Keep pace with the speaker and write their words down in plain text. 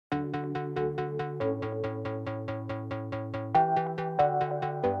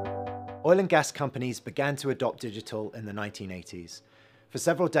Oil and gas companies began to adopt digital in the 1980s. For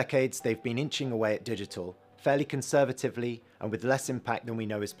several decades, they've been inching away at digital, fairly conservatively and with less impact than we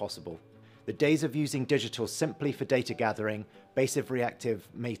know is possible. The days of using digital simply for data gathering, basic reactive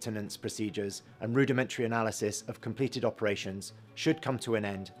maintenance procedures, and rudimentary analysis of completed operations should come to an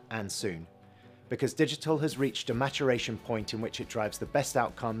end, and soon. Because digital has reached a maturation point in which it drives the best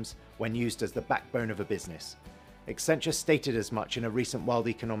outcomes when used as the backbone of a business. Accenture stated as much in a recent World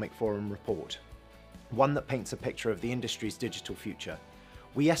Economic Forum report, one that paints a picture of the industry's digital future.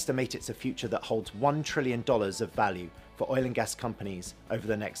 We estimate it's a future that holds $1 trillion of value for oil and gas companies over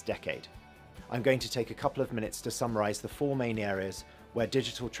the next decade. I'm going to take a couple of minutes to summarize the four main areas where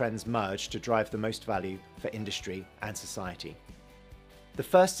digital trends merge to drive the most value for industry and society. The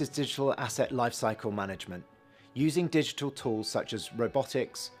first is digital asset lifecycle management. Using digital tools such as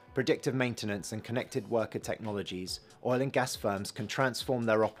robotics, predictive maintenance and connected worker technologies, oil and gas firms can transform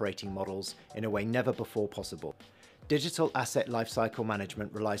their operating models in a way never before possible. Digital asset lifecycle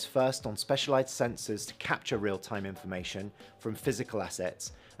management relies first on specialized sensors to capture real-time information from physical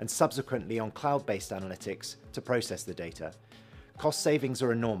assets and subsequently on cloud-based analytics to process the data. Cost savings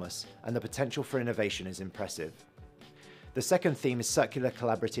are enormous and the potential for innovation is impressive. The second theme is circular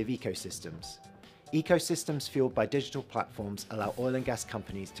collaborative ecosystems. Ecosystems fueled by digital platforms allow oil and gas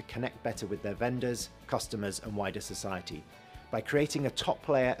companies to connect better with their vendors, customers, and wider society. By creating a top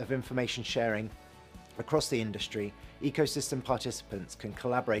layer of information sharing across the industry, ecosystem participants can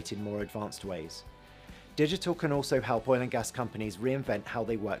collaborate in more advanced ways. Digital can also help oil and gas companies reinvent how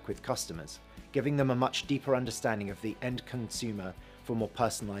they work with customers, giving them a much deeper understanding of the end consumer for more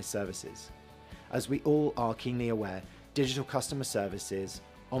personalized services. As we all are keenly aware, digital customer services,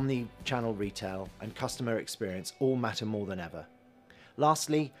 omni-channel retail, and customer experience all matter more than ever.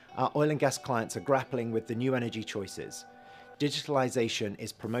 Lastly, our oil and gas clients are grappling with the new energy choices. Digitalization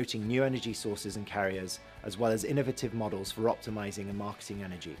is promoting new energy sources and carriers, as well as innovative models for optimizing and marketing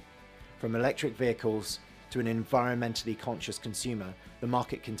energy. From electric vehicles to an environmentally conscious consumer, the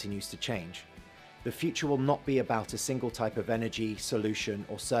market continues to change. The future will not be about a single type of energy, solution,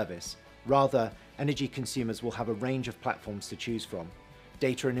 or service. Rather, energy consumers will have a range of platforms to choose from.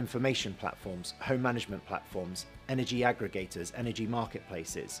 Data and information platforms, home management platforms, energy aggregators, energy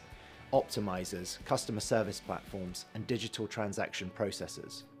marketplaces, optimizers, customer service platforms, and digital transaction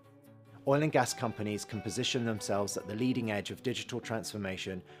processors. Oil and gas companies can position themselves at the leading edge of digital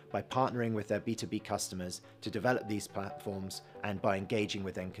transformation by partnering with their B2B customers to develop these platforms and by engaging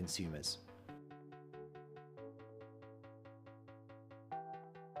with end consumers.